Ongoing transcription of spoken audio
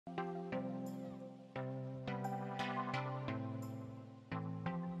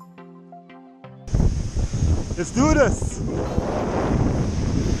Let's do this.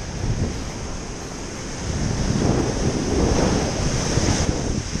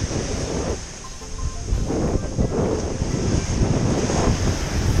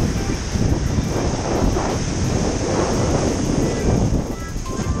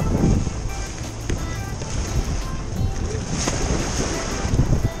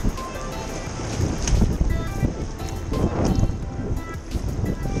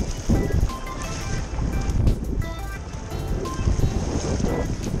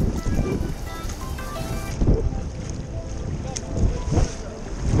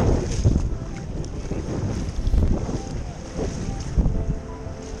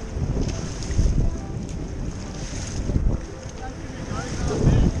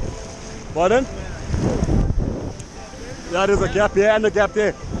 Pardon? Yeah, there's a gap here and a gap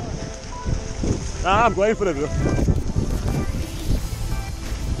there. Ah, I'm going for it, bro.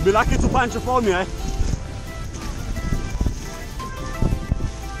 You'll be lucky to punch it for me, eh?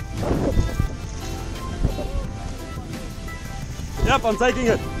 Yep, I'm taking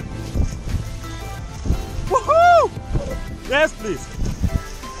it. Woohoo! Yes, please.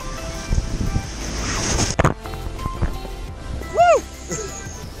 Woo!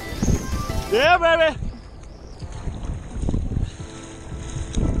 Yeah, baby.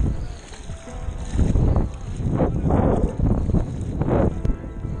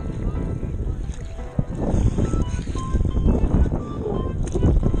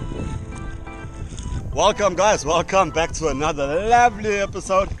 Welcome guys, welcome back to another lovely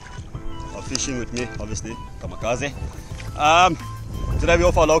episode of Fishing with me, obviously, Kamakaze. Today we're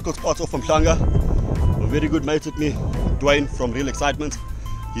off our local spots off Umhlanga. A very good mate with me, Dwayne from Real Excitement.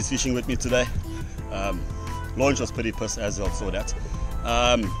 He's fishing with me today. Launch was pretty pissed as you all saw that.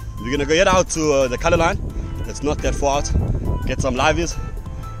 We're gonna go head out to the color line. It's not that far out. Get some liveys,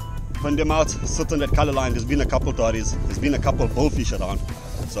 find them out, sit on that color line. There's been a couple Dorries, there's been a couple bullfish around.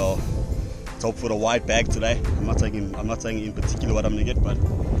 So let's hope for a wide bag today. I'm not saying in particular what I'm gonna get, but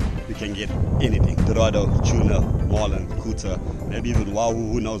we can get anything. Dorado, tuna, marlin, kuta, maybe even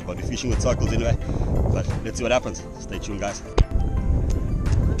wahoo, who knows, but we're fishing with circles anyway. But let's see what happens. Stay tuned guys.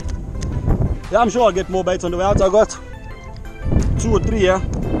 Yeah, I'm sure I'll get more baits on the way out. I got 2 or 3 here.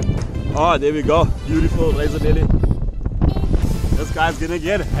 Oh, there we go. Beautiful razor belly. This guy's gonna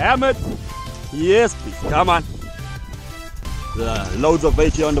get hammered. Yes, please. Come on. Loads of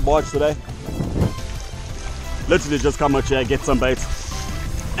bait here on the barge today. Literally just come out here, get some baits,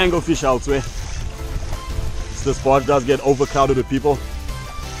 and go fish elsewhere. This barge does get overcrowded with people.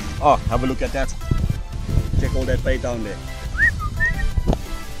 Oh, have a look at that. Check all that bait down there.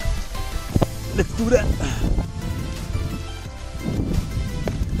 Let's do that.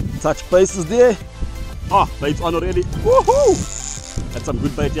 Touch bases there. Oh, bait's on already. Woohoo! That's some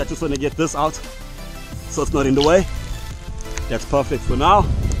good bait here. I just want to get this out so it's not in the way. That's perfect for now.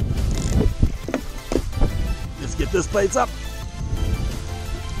 Let's get this bait up.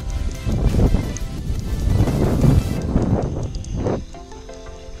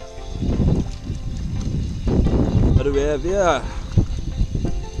 What do we have here?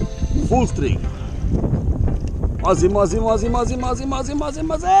 Full string. Mozzie, mozzie, mozzie, mozzie, mozzie, mozzie, mozzie,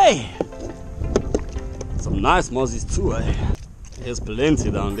 mozzie. Some nice mozzies too, eh? There's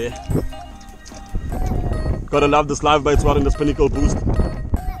plenty down there. Gotta love this live baits running this pinnacle boost.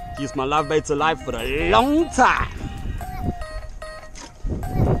 Keeps my live baits alive for a long time.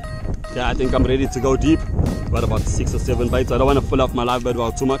 Yeah, I think I'm ready to go deep. Got about 6 or 7 baits. I don't want to fill up my live bait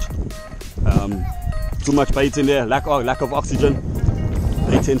without too much. Too much bait in there, lack of oxygen.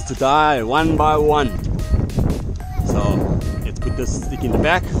 They tend to die one by one. So let's put this stick in the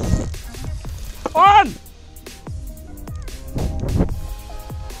back. On!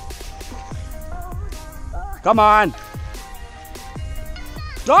 Come on!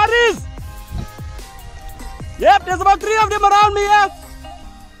 Dorries! Yep, there's about 3 of them around me here.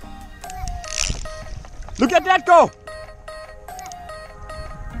 Look at that go!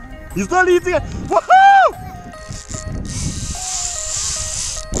 He's still eating it. Woohoo!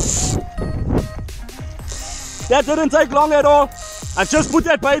 That didn't take long at all. I just put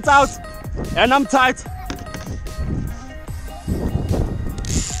that bait out and I'm tight.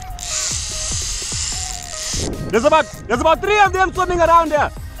 There's about 3 of them swimming around there.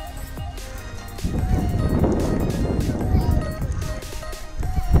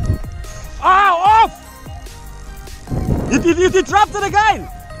 Ow, off! He dropped it again.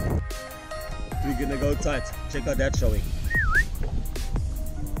 We're gonna go tight. Check out that showing.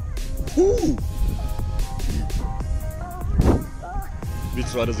 Ooh.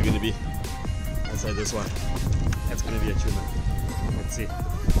 Which rod is it gonna be? I'll say this one. That's gonna be a tuna. Let's see.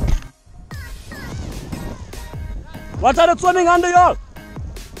 Watch out, it's swimming under y'all.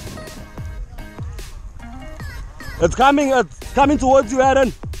 It's coming towards you,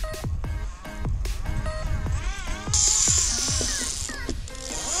 Aaron.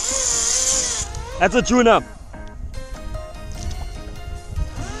 That's a tuna.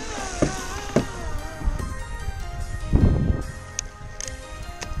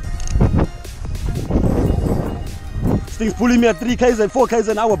 This thing's pulling me at 3 k's and 4 k's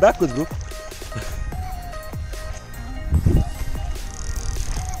an hour backwards, bro.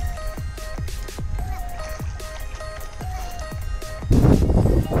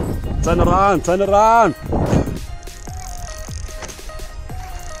 Turn around, turn around.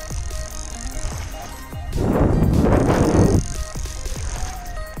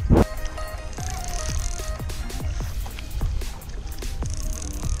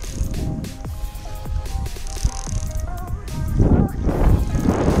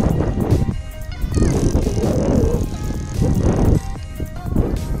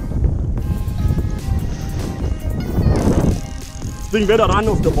 This thing better run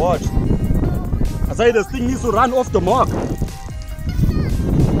off the barge. I say this thing needs to run off the mark.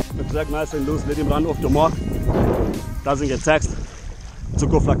 Drag nice and loose, let him run off the mark. Doesn't get taxed.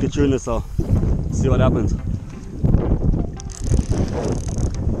 Took off like a tuna, so see what happens.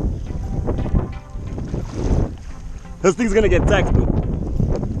 This thing's gonna get taxed, bro.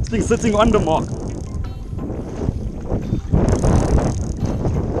 This thing's sitting on the mark.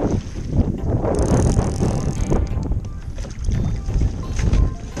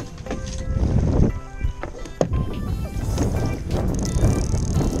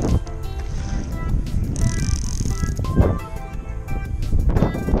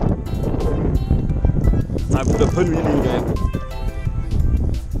 I put a pin reeling there.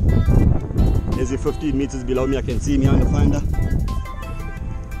 There's 15 meters below me, I can see me on the finder.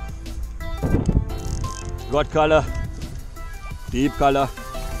 Got color, deep color.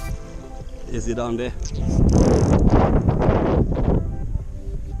 Is it down there?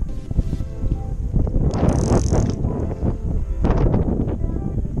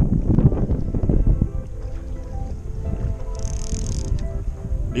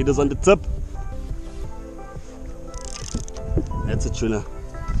 Leaders on the tip. That's a tuna.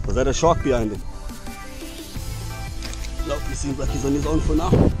 Was that a shark behind him? No, he seems like he's on his own for now.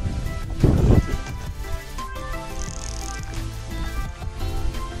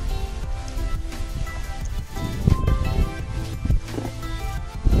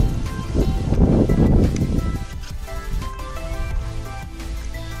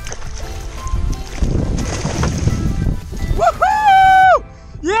 Woohoo!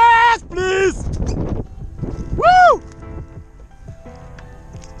 Yes, please! Woo!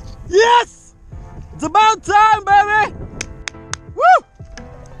 Yes! It's about time, baby! Woo!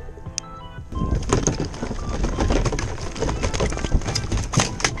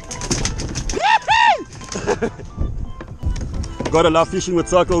 Gotta love fishing with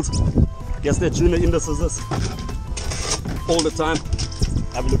circles. Guess that tuna in the scissors all the time.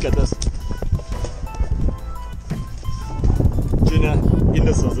 Have a look at this. Tuna in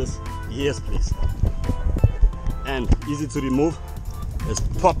the scissors. Yes, please. And easy to remove.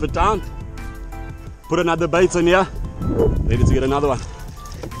 Just pop it down, put another bait on here, ready to get another one.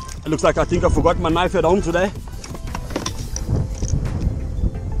 It looks like I think I forgot my knife at home today.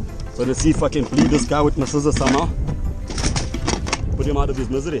 So let's see if I can bleed this guy with my scissors somehow. Put him out of his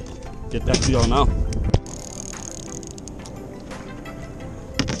misery. Get back to y'all now.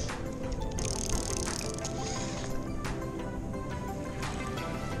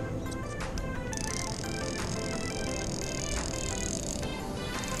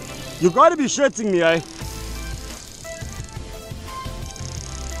 You gotta be shitting me, eh?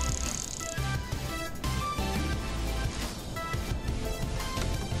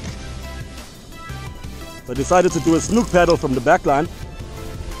 So I decided to do a snook paddle from the back line.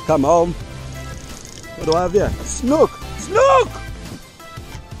 Come home. What do I have here? Snook! Snook!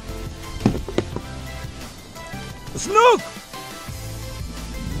 Snook!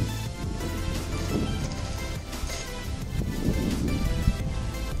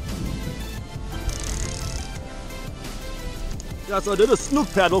 Yeah, so I did a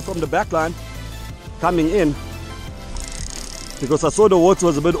snook paddle from the back line coming in because I saw the water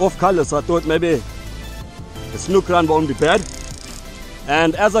was a bit off color, so I thought maybe the snook run won't be bad.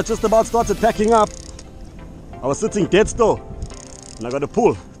 And as I just about started packing up, I was sitting dead still and I got a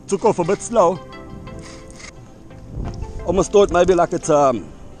pull. Took off a bit slow. Almost thought maybe like it's oh,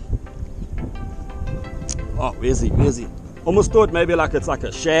 where's he? Almost thought maybe like it's like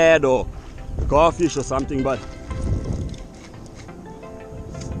a shad or a garfish or something, but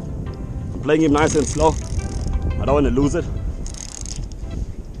I'm playing him nice and slow. I don't want to lose it.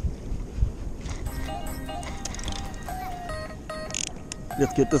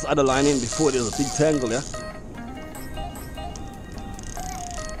 Let's get this other line in before there's a big tangle, yeah?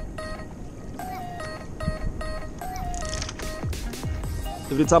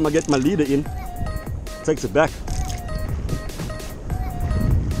 Every time I get my leader in, it takes it back.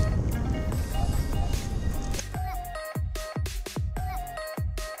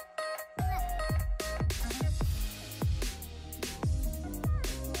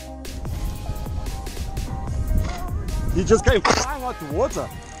 He just came flying out the water.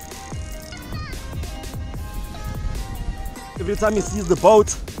 Every time he sees the boat,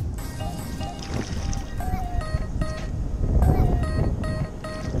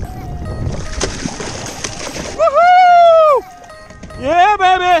 woohoo! Yeah,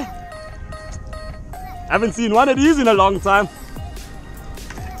 baby! Haven't seen one of these in a long time.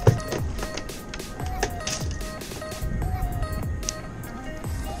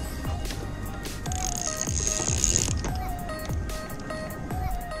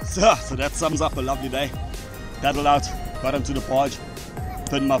 So that sums up a lovely day. Paddled out, got him to the barge,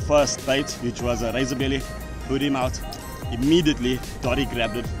 pinned my first bait, which was a razor belly, put him out. Immediately, Dorry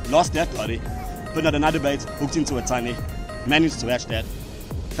grabbed it, lost that Dorry, put out another bait, hooked into a tiny, managed to catch that.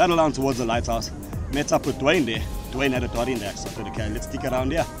 Paddled down towards the lighthouse, met up with Dwayne there. Dwayne had a Dorry in there, so I thought, okay, let's stick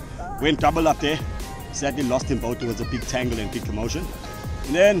around here. Went double up there, sadly lost him both. There was a big tangle and big commotion.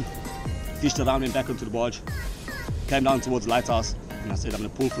 And then fished around and back onto the barge, came down towards the lighthouse. And I said I'm going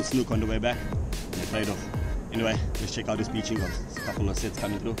to pull for Snoek on the way back. And I paid off. Anyway, let's check out this beaching. There's a couple of sets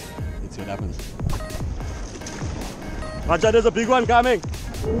coming through. Let's see what happens. Watch out, there's a big one coming.